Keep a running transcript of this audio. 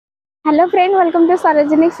Hello friend, welcome to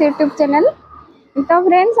सारोजिनिक्स YouTube channel. तो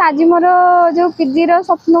friends, आज मोर जो पीजी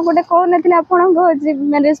स्वप्न गोटे कहून आपको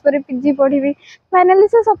मैरिज पर पीजी पढ़ी फाइनाली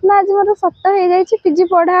से स्वप्न आज मोर सत हो जाए। पीजी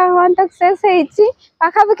पढ़ा हाँ तक शेष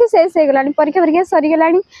होखापाखि शेष हो गला, परीक्षा परीक्षा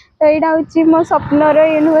सरीगला। तो यहाँ हूँ मो स्वप्नर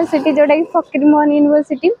यूनिवर्सिटी जोटा कि फकीरमोहन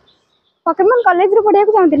यूनिवर्सिटी। फकीरमोहन कॉलेज रे पढ़ा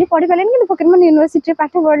चाहूँगी, पढ़ी पारे कि फकीरमोहन यूनिवर्सिटी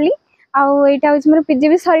पाठ पढ़ली। आईटा हूँ मोर पीजी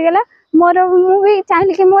भी सरीगला। मोर मुझे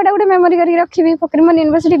चाहिए कि मुझे गोटे मेमोरी करके रखी फकीरमोहन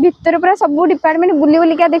यूनिवर्सिटी भितर पूरा सब डिपार्टमेंट बुली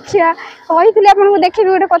बुलिका देखा कही आपको देखी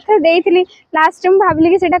गोटे कथा देती लास्ट टाइम भाविली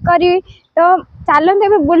कि करी। तो चलते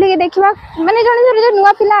ए बुलिक देखा माने जो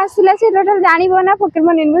नुआ पिला आसला से जानव ना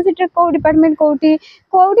फकीरमोहन यूनिवर्सिटी कौ डिपार्टमेंट कौटी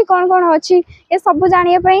कौटी कौन कौन अच्छी ये सब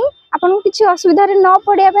जानापी आपको किसी असुविधा न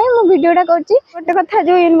पड़ापी मुझे भिडियोटा गोटे कथा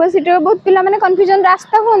जो यूनिवर्सिटी बहुत पिला माने कन्फ्यूजन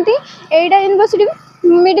रास्ता हमें एटा यूनिवर्सिटी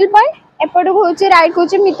मिडिल पॉइंट एपट को हूँ रईट को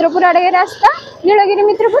मित्रपुर आड़े रास्ता नीलगिरी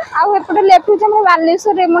मित्रपुर आउट लेफ्ट हूँ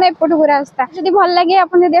बालेश्वर रेमुणा एपट को रास्ता। जब भल लगे आप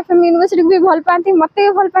यूनिवर्सिटी भी भल पाती मत भी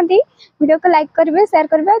भल पाती वीडियो को लाइक करेंगे शेयर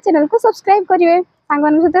करेंगे चैनल को सब्सक्राइब करेंगे सांग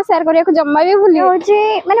सहित शेयर करने को जमा भी भूल हूँ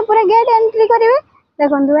मैंने पूरा गेट एंट्री करेंगे।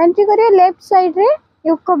 देखो एंट्री करेंगे लेफ्ट साइड रे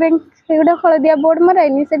यूको बैंक गोटे हलदिया बोर्ड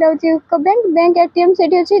मराइनी से यूको बैंक बैंक एटीएम से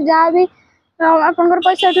अच्छी जहाँ भी आप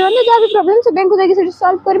पैसा उठाते जहाँ भी प्रोब्लेम से बैंक को जाकि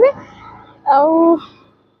सल्व करेंगे। आउ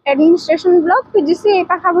एडमिनिस्ट्रेशन ब्लॉक पीजीसी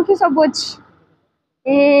पाखापाखि सब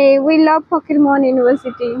अच्छी वी लव फकीरमोहन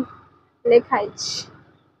यूनिवर्सिटी लिखाई।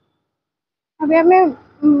 अभी आम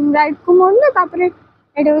राइट को मोड़ले तापर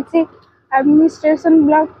ये हूँ एडमिनिस्ट्रेशन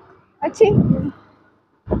ब्लॉक अच्छी।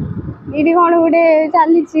 ये कौन गोटे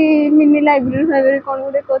चली मिनी लाइब्रेरी कौन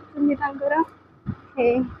गोटे कर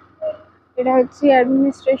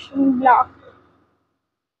एडमिनिस्ट्रेशन ब्लॉक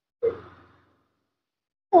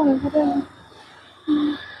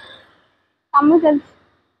काम चल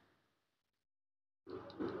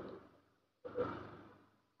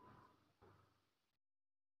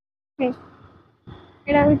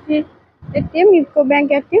एटीएम यूको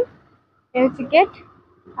बैंक एटीएम ये गेट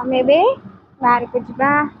आम ए बाहर को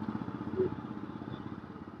जा।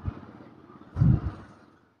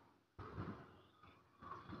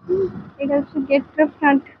 गेट रो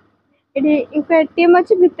फ्रंट ये यूको एटीएम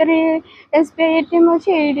अच्छी भितर एसबीआई एटीएम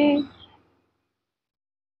अच्छी हूँ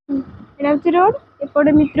रोड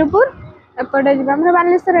एपटे मित्रपुर एपटे जा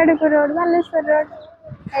बालेश्वर आड़ को रोड बालेश्वर रोड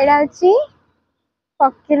यहाँ हूँ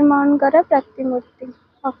फकीरमोहन प्रतिमूर्ति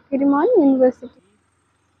Fakir Mohan university.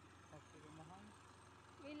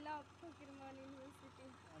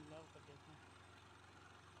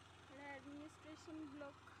 Administration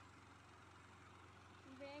block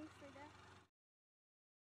bank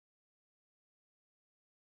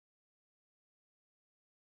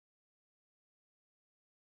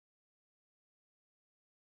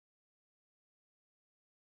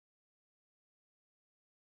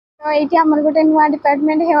तो ये आम गोटे नुआ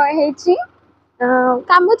डिपार्टमेंट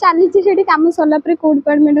कम चली कम सरला कौ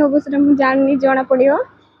डिपार्टमेंट हम से मुझे जानी जना पड़ो।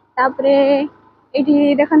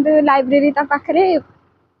 ये देखते लाइब्रेरी पाखे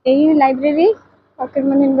यही लाइब्रेरी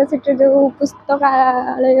फकीरमोहन यूनिवर्सिटी जो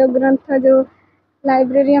पुस्तकालय ग्रंथ जो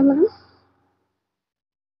लाइब्रेरी आम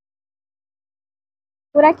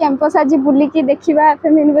पूरा कैंपस आज बुलिकी देखा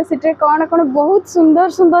एफएम यूनिवर्सिटी कौन कौन बहुत सुंदर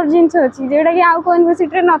सुंदर जिनस अच्छी जोटा कि आउ को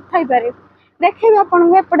यूनिवर्सिटी न थी पारे देखेबी आपको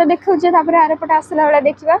एपटे देखा आरपटे आसला बेला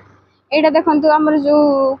देखा। यहाँ देखो आमर जो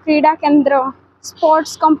क्रीड़ा केन्द्र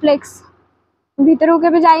स्पोर्ट्स कॉम्प्लेक्स भीतर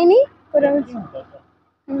को जाइनी यहाँ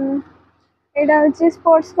हूँ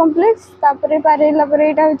स्पोर्ट्स कॉम्प्लेक्स पारे यहाँ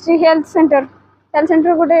हूँ हेल्थ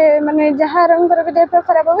सेंटर गोटे माने जहाँ भी देह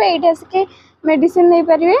खराब हो ये आसिक मेडिसिन नहीं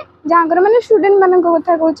पारे जहाँ माने स्टूडेंट मान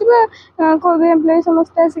कथा कहूँ कोई भी एम्प्लॉय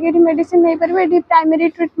समस्त आसिक मेडिसिन नहीं पारे ये प्राइमरी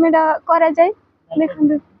ट्रिटमेंट करा जाए।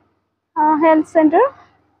 देखो हेल्थ सेंटर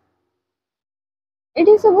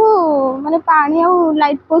ये सब माने पानी और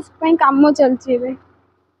लाइट पोस्ट काम चलती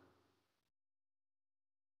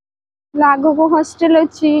आग को हॉस्टल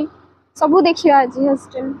अच्छी सब देखिए आज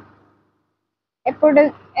हॉस्टल एपटे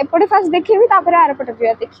एपटे फास्ट देखी आरपटे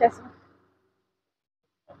जा देखिए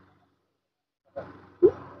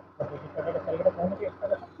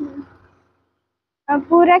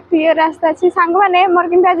पूरा क्लीयर रास्ता अच्छी सांग मैंने मोर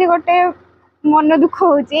कि आज गोटे मन दुख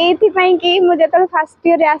होती कि मुझे फास्ट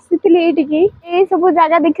इयर आसी सब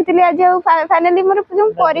जगह देखी आज फाइनाली मोर जो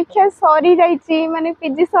परीक्षा सरी जाइए माने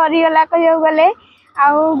पीजी सरीगला कह गले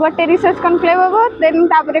आउ गोटे रिसर्च कनक्लेव हम देन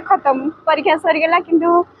खत्म परीक्षा सरीगला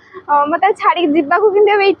किंतु मत छाड़ी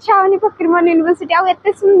जावाक इच्छा होनी फकीरमोहन यूनिवर्सिटी आउ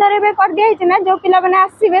एत सुंदर कर दिखाई ना जो पिला मैंने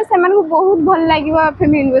आसवे से बहुत भल लगे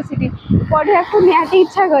एफएम यूनिवर्सिटी पढ़ा को निहाती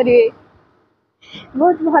इच्छा करेंगे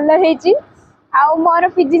बहुत भल है। आउ मोर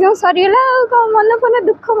पीजी जो सरीगला मन पड़े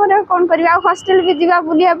दुख मोर कौन कर हस्टेल भी जा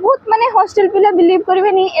बुलिया बहुत माने हस्टेल पिला बिलीव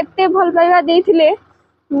करेनि एत भल पाइबा देथिले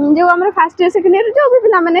जो आम फास्ट इयर सेकेंड इयर जो भी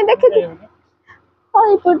पिला माने देखि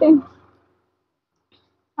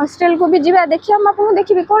हॉस्टल को भी जीवा देखिए हम आपको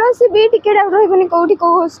देखिए कौन सी भी टिकेट रही कौटी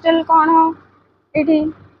कौ हॉस्टल कौन ये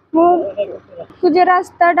जो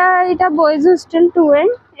रास्ताटा यहाँ बॉयज हॉस्टल 2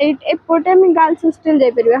 एपटे गर्ल्स हॉस्टल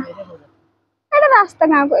जापर यहाँ रास्ता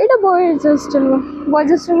गाँव को यहाँ बॉयज हॉस्टल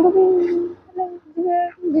को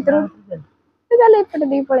भी भर चल एपटे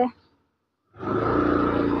दे पड़े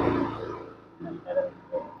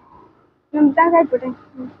एपटे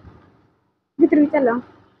भर भी चल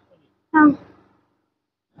हाँ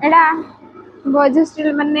एड़ा बॉयज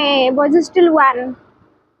हॉस्टल माने बॉयज हॉस्टल 1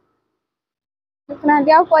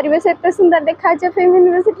 देखना परिवेश एत सुंदर देखा फेम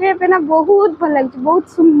यूनिवर्सिटी ना बहुत भल लगे बहुत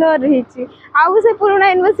सुंदर रही से पुराना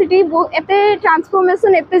यूनिवर्सिटी एत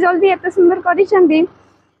ट्रांसफॉर्मेशन एत जल्दी एत सुंदर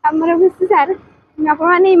करमर भी सार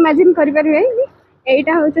आपने इमेजिन करेंगे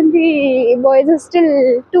यहाँ हूँ बॉयज हॉस्टल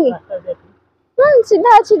 2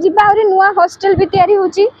 सीधा अच्छी जीवा नुआ हॉस्टल भी तैयारी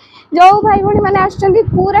होची जो भाई भाई मैंने आसुँच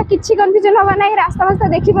पूरा किसी कन्फ्यूजन हवा ना रास्ता वास्ता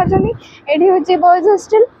देखी पार्टी ये हूँ बॉयज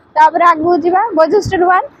हॉस्टल तापर आगू जावा बॉयज हॉस्टल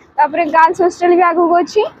 1 तापर गर्ल्स हॉस्टल भी आगू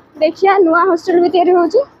अच्छी देखिया नुआ हॉस्टल भी तैयारी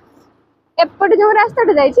होची एपटे जो रास्ता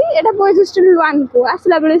जाइए बॉयज हॉस्टल 1 को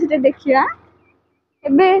आसला बेले से देखिया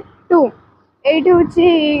एबे 2 एट हूँ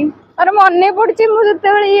और मन पड़ी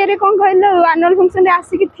मुझे ये कौन कहल आनुअल फंक्शन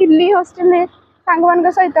आसिक थी हॉस्टल सांग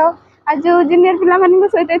मान सहित आज जो जूनियर पिला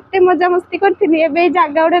सहित एत मजा मस्ती करी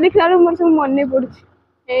जगह गुड़ा देखला मोर सब मन पड़े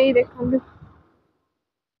यही देखो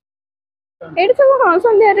ये सब हाँ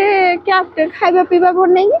सन्धार क्या खावा पीवा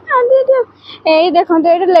बन खाते यही देखो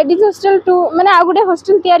ये लेडीज हॉस्टल 2 माने आ गोटे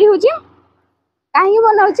हॉस्टल तैयारी होची कहीं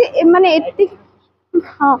बनाऊँ माने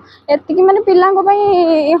हाँ एति माने पिला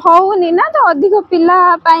होनी ना तो अधिक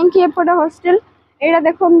पिला कि एपटे हॉस्टल यहाँ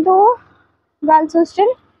देखो गर्ल्स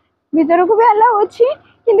हॉस्टल भीतर को भी अलाउ अच्छी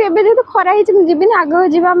किंतु एबे जो खरा ही जीवन आग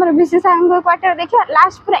जावा विशे सांग क्वार्टर देखा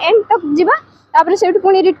लास्ट पूरा एंड तक जावा से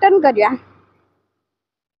पुणी रिटर्न करवा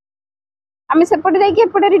आम सेपटे जाइए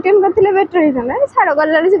एपटे रिटर्न करते बेटर होता है छाड़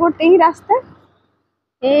गला से गोटे ही रास्ता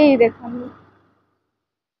यही देख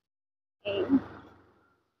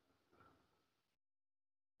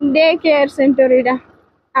डे केयर सेंटर यहाँ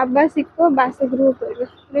आवासिक बासगृह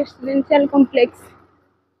रेसिडेंशियल कॉम्प्लेक्स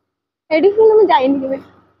एडी मुझे जाइनी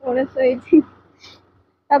कौन सही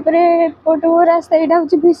पटो रास्ता यहाँ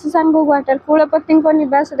हूँ विशे सांग क्वार्टर कुलपति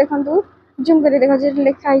निवास देखो जूम कर देखा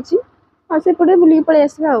लिखाई हाँ सेपटे बुलिक पलि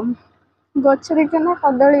आसवा गच देख ना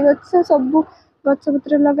कदली गच सब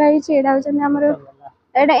गचपत्र लगाई यहाँ हूँ यहाँ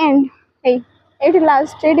एंड ये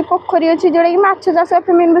लास्ट ये पोखरी अच्छी जोटा कि माछ चाष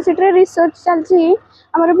एफएम यूनिवर्सिटी रिसर्च चलती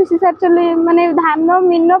आमर विशे सार चल माने धान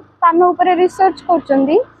मीन पान उपर रिसर्च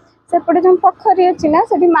करपटे जो पोखरी अच्छी ना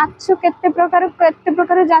से माछ केते प्रकार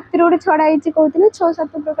जातिर गोटे छड़ाई कहते 6-7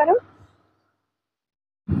 प्रकार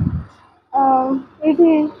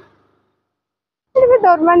ये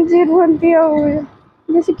डोरमान जी रुहती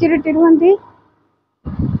जो सिक्यूरीटी रुहती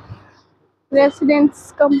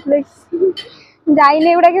रेसिडेंस कॉम्प्लेक्स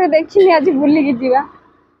जाइने गुड़ा के देखनी आज बुलिकी जावा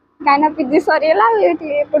कहीं पीजी सरीगला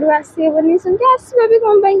एपटू आसबनी सेमती आसवा भी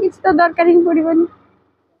कौन कि तो दरकार ही पड़ोनी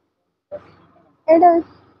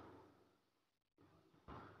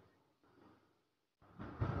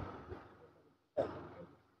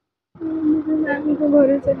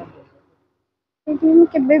घर चल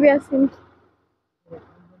केबे भी आसनी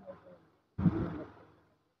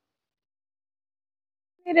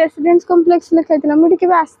रेसिडेंस कॉम्प्लेक्स लिखाई मुझे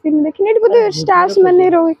केबे आसनी देखनी बोधे स्टाफ्स माने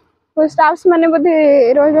स्टाफ्स माने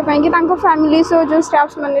बोधे रही फैमिली सो जो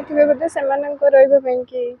स्टाफ्स माने थे बोधे से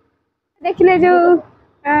देखिले जो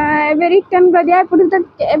एबे रिटर्न करिया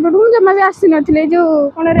एपटू जमा भी आसी नथिले जो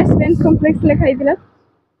कौन रेसिडेंस कॉम्प्लेक्स लिखाई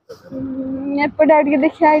एपटे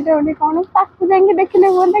देखा ये कौन पाक जाए देखने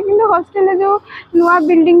बोलता कि हॉस्टेल जो नुआ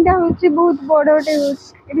बिल्डिंग टा हूँ बहुत बड़े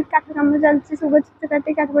ये काठ कम चलती सब गछ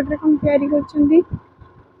काटी काठपटे कौन तैयारी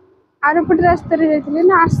आरपट रास्ता जाइए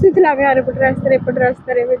ना आसी आरपट रास्ता एपट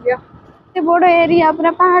रास्ता बड़ एरिया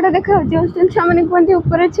पूरा पहाड़ देखा हॉस्टेल छुआ मैंने कहते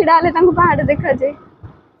ऊपर छिड़ा पहाड़ देखा जाए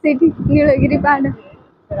नीलगिरी पहाड़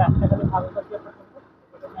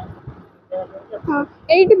हाँ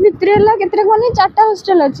ये भितर के 4टा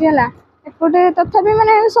हॉस्टेल अच्छी है एपटे तथापि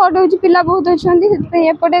मैंने सर्ट हो पिला बहुत अच्छा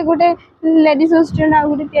एपटे गोटे लेडीज हॉस्टेल आ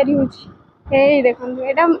गए तैयारी होई देखो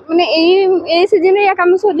यहाँ मैंने यही सीजन या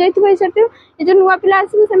कम सर जाइए सर ये जो नुआ पिला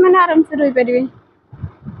आसवे से आराम से रही पारे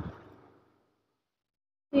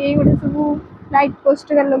ये गोटे सब लाइट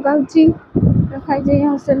पोस्ट लगा रखाई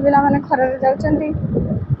हॉस्टेल पिला मैंने खरार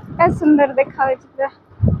जाऊँच सुंदर देखा पूरा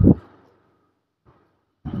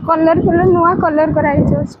कलर कलर नुआ कलर कराई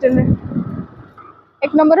हॉस्टल रे।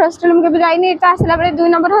 एक नंबर हॉस्टल मुझे जाइनी तो आसला बेले 2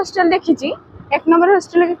 नंबर हॉस्टल देखी। एक नंबर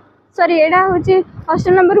हॉस्टल सॉरी एडा हूँ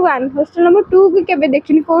हॉस्टल नंबर 1 हॉस्टल नंबर 2 की केबे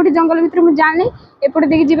देखनी कोठी जंगल भीतर मुझे जानी एपटे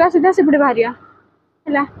देखी जीवा सीधा सेपटे बाहरिया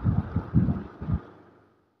है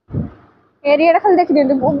एरिया खाली देखी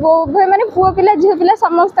दिखाते मैंने पुओ पिला झील पिला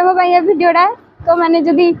समस्त भिडटा तो मैंने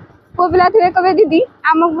जदि पुओ पिला थे कहे दीदी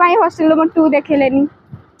आमक हॉस्टल नंबर 2 देखनी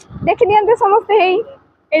देखी दिखते समस्ते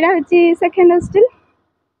यहाँ हूँ सेकेंड हॉस्टल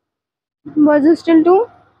बॉयज हॉस्टल 2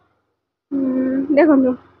 देखो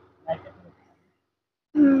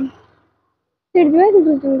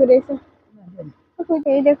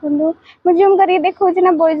देखो मुझे जूम कर देखा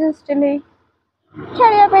ना बॉयज हॉस्टल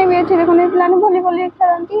खेलने भी अच्छे देखो पे भलीबल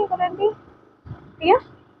खेलती करती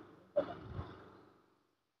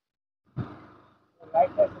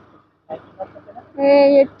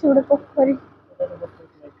गोटे पोखरी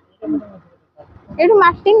ये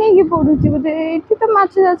मटी नहीं पड़ुची बोधे ये तो माछ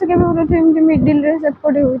चाष के मिडिल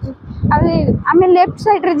सेपटे होमें लेफ्ट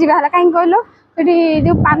साइड रे जावा कहीं कहल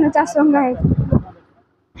जो पान चाष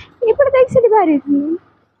एपटे देख से बाहरी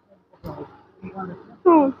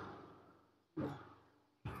हाँ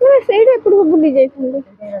से बुली जाइए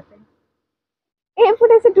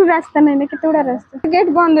एपटे से रास्ता नहीं ना केतगुड़ा रास्ता गेट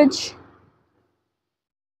बंद अच्छी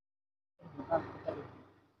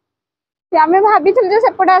आम भाभी जो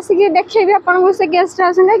सेपटे आसिक देखे आपको से गेस्ट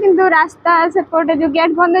हाउस कि रास्ता सेपटे जो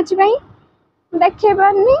गेट बंद अच्छी देखे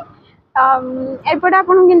पारनी एपटे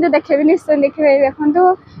आपको कि देखे निश्चय देखिए देखो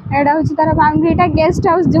यहाँ हूँ तार बाउंड्रीटा गेस्ट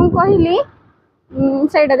हाउस जो कहली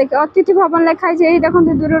से देखिए अतिथि भवन लिखाई देखो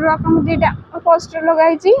दूर आपको दुईटा पोस्टर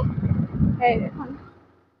लगाई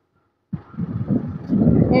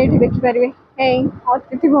ये देखिपारे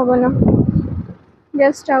अतिथि भवन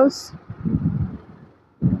गेस्ट हाउस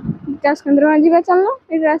विकास केन्द्र में जावा चलना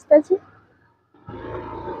ये रास्ता अच्छी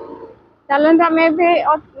चलते आम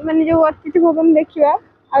मानने जो अतिथि भवन देखा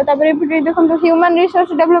आगे देखो ह्यूमन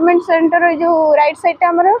रिसोर्स डेवलपमेंट सेंटर जो राइट साइड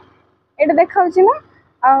आमर ये देखा ना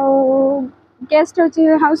आउ गेस्ट हाउस हूँ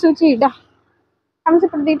यहाँ आम से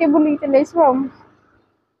दुईटे बुल चल यहाँ हूँ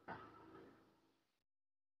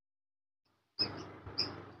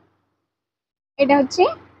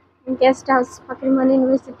guest house Fakir Mohan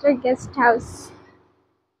university guest house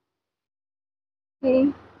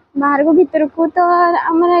बाहर को भीतर को तो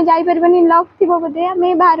आम जापर लक थी बोधे आम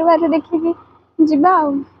बाहर बाहर देखिए जीवा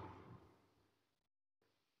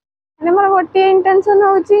मोर गोटे इंटेंशन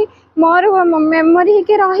हूँ मोर मेमोरी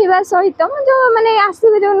के रहा सहित जो मैंने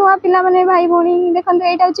आसवे जो नुआ पिला माने भाई भौणी देखो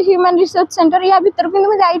यहाँ हूँ ह्यूमन रिसोर्स सेंटर या भर कि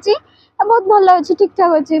मुझे बहुत भल अच्छे ठीक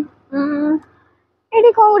ठाक अच्छे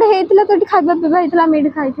ये कौन गोटे होता तो खावा पीवा होता आम ये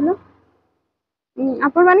खाई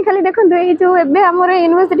आपण मैंने खाली देखो ये जो एम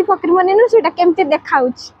यूनिवर्सिटी फकीरमोहन यूनिवर्सिटी केमती देखा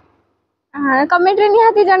कमेंट रे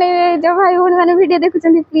निहाती जने जो भाई भौणी मैंने वीडियो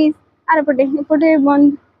देखुं प्लीज आर पटे एपटे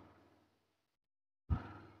बंद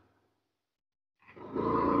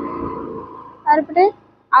तारपटे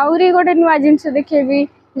आउरी गोटे नुआ जिनस देखेबी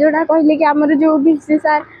जोड़ा कहले कि आमर जो भिसी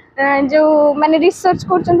सार जो माने रिसर्च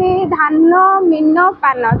कर धान मीन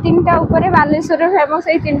पान 3टा ऊपर बालेश्वर फेमस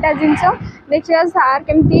ये 3टा जिनस देखिए सार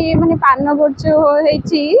केमती माने पान बर्च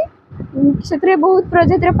से बहुत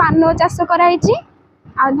प्रजातिर पान चाष कराई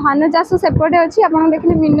आ धान चाष सेपटे अच्छी आप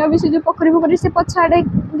देखिए मीन भी से जो पोखरी पोखरी से पछाड़े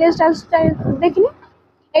गेस्ट हाउस देखिए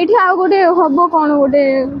ये आउ गोटे हम कौन गोटे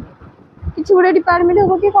किसी गोटे डिपार्टमेंट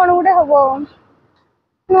हम कि कौन गोटे हम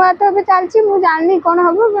नुआ तो ए चलती मुझे जानी कौन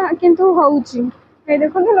हम किंतु होउची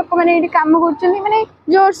देखो लोक मैंने ये कम कर माने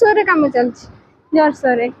जोरसोर रे कम चलती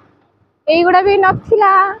जोरसोर यहीगुड़ा भी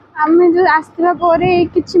नाला आम जो आसवा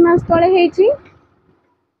किसी मास तले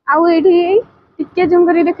आगे जूम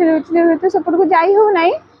कर देखा तो सेपट को जाई हो ना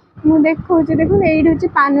मुझे देखा देखो ये हूँ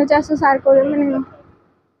पान चाष सार कर मैंने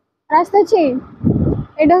रास्ता अच्छे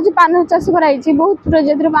यहाँ हूँ पान चाष कराई बहुत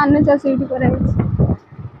प्रजातिर पान चाष ये कराई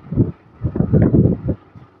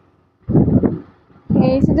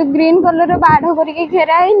से जो ग्रीन कलर बाढ़ करके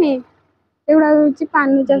घेरा है एगुड़ा हूँ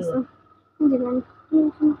पान चाष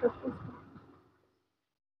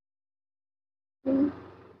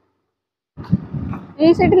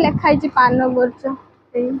ये से लिखाई पान बर्च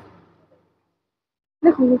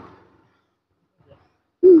देखो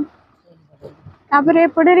तापर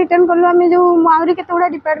एपटे रिटर्न कलु आम जो आहरी केतगुड़ा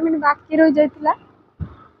डिपार्टमेंट बाकी रही जाइतिला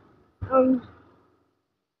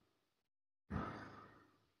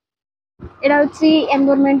एटा हूँ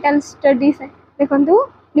एनवायरमेंटल स्टडीज देखो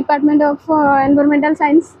डिपार्टमेंट ऑफ एनवायरमेंटल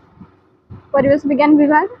साइंस परिवेश विज्ञान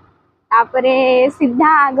विभाग तापरे सीधा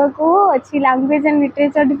आग को अच्छी लैंग्वेज एंड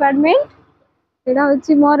लिटरेचर डिपार्टमेंट यहाँ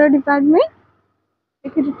हूँ मोर डिपार्टमेंट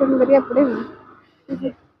देखिए रिटर्न करिया पड़े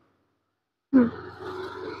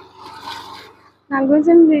लैंग्वेज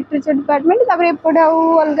एंड लिटरेचर डिपार्टमेंट तापर एपटे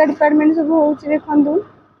आउ अलग डिपार्टमेंट सब होउची देखंतु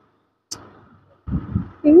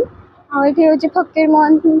आ एठी होची फकीर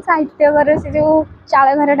मोहन साहित्य घर से जो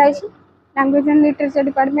चाळ घरटा अछि लैंग्वेज एंड लिटरेचर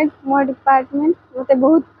डिपार्टमेंट मो डिपार्टमेंट मते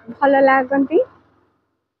बहुत भल लागंती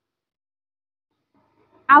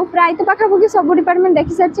आउ प्राय तो पाखापाखि सब डिपार्टमेंट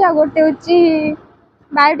देखि सारी आ गोटे होची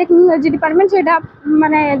बायोटेक्नोलॉजी डिपार्टमेंट सेटा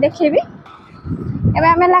माने देखेबी एबे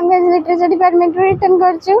हमें लैंग्वेज लिटरेचर डिपार्टमेंट रिटर्न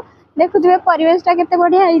करछु देखुथिबे परिवेशटा केते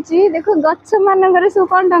बढ़िया आइची देखो गच्छ मानकर सु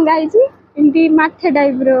कोन ढंगा आइची इंटी माठे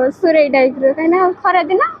टाइप रो सुरे टाइप रो कहिना खरा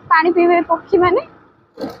दिन पानी पीबे पक्षी माने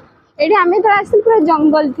एडी हमें तो आसिल पूरा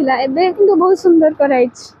जंगल थिला एबे किंतु बहुत सुंदर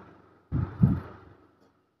कराइची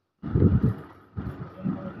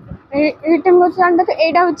रिटर्न करछु तो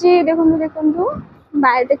एडा होची देखंतु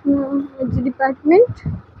बायोटेक्नोलॉजी डिपार्टमेंट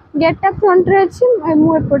गेटटा फ्रंट रे अछि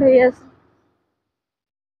मु एपटे आसी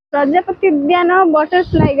प्रजापति उद्यान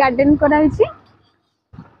बटरफ्लाई गार्डन कराइछि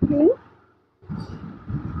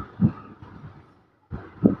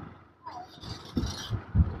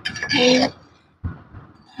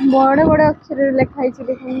बड़े बड़े अक्षर लिखाई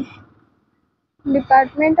देखो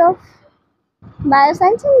department of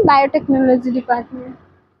bioscience and biotechnology department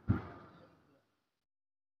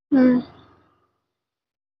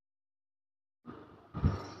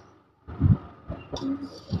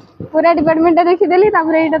पूरा डिपार्टमेंट देखीदेली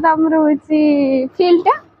यहाँ तो आमर हूँ फिल्ड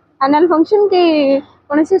एनुअल फंक्शन कि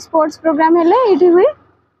कौन सी स्पोर्ट्स प्रोग्राम हेले ये हुए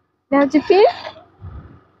फिल्ड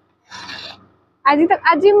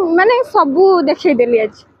आज माने सबू देखदेली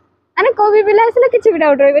आज माने को भी पिला आसले किसी भी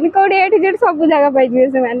डाउट रही कौटे ए जेड सब जगह पाइबे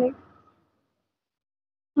से माने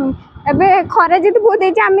एबे खरा जी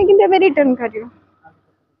बहुत आम कि रिटर्न कर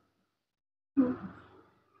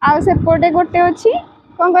आ सेपटे गोटे अच्छी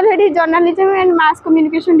कौन कहले journalism and mass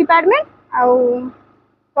communication department आउ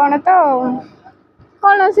कौन तो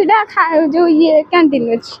कौन सीटा जो ये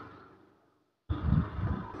कैंटीन अच्छी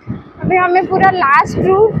अभी हमें पूरा लास्ट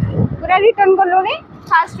रू पूरा रिटर्न कलु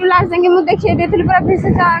फास्ट रू लास्ट जाके मुझे देखिए देती पूरा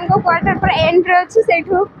विशेष क्वार्टर पूरा एंड अच्छी से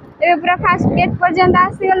पूरा फास्ट गेट पर्यंत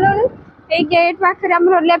आसीगलु ये गेट पाखे आम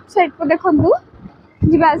लेफ्ट साइड को देखु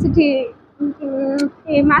जीवा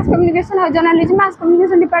मास कम्युनिकेशन और जर्नालिज्म मास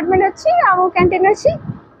कम्युनिकेशन डिपार्टमेंट अच्छी आउ कैंटीन अच्छी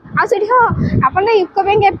हाँ आप यूको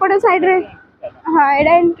बैंक एपट साइड रे हाँ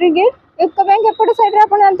एडा entry gate UCO bank एपट side रे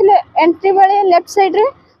आप जानते एंट्री बेले लेफ्ट साइड रे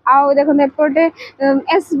आउ देखो एपटे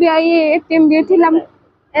एसबीआई एटीएम भी थी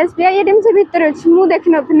एसबीआई एटीएम से भीतर अच्छी मुझे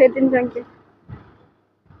देखी नी दिन जाके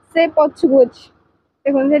से पछकू अच्छी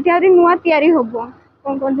देखो से नुआ तैयारी हम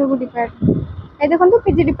कौन कौन सब डिपार्टमेंट ये देखो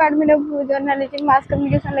PG department of journalism mass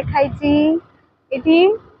communication लिखाई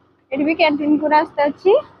ये भी कैंटीन को रास्ता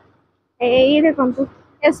अच्छी ये देखो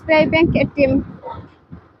एसबीआई बैंक एटीएम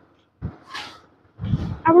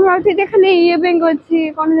आप भाई खाली ये बैंक अच्छी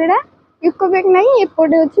कौन से यूको बैंक नहीं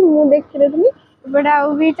एपटे अच्छी मुझे देखी एपटे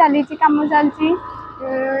आउ भी चली कम चलती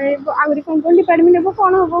आहरी कौन कौन डिपार्टमेंट हम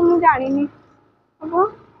कौन हम मुझे जानी हम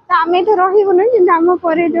तो आम तो रहीबुन आम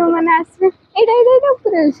पर जो मैंने आसवे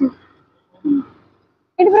यहाँ अच्छी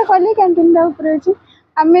ये पूरा कहले कैंटीन अच्छी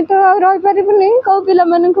आम तो रहीपरबुनि कौ पिला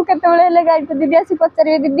के गाइड कर दीदी आसी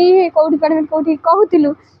पचारे दीदी कौ डिपार्टमेंट कौटी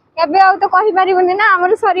कहूलु एवं आउ तो कहीपरबुनि ना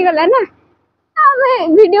आमर सरीगला ना आम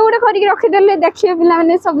वीडियो गोटे करके रखीदे देखिए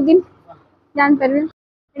पे सबुदिन जानपर ये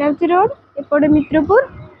हूँ रोड एपटे मित्रपुर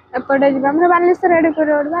एपटे जी बालेश्वर आड़ को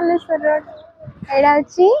रोड बालेश्वर रोड यहाँ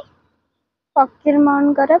अच्छी फकीर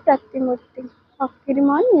मोहन प्रतिमूर्ति फकीर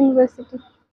मोहन यूनिवर्सिटी।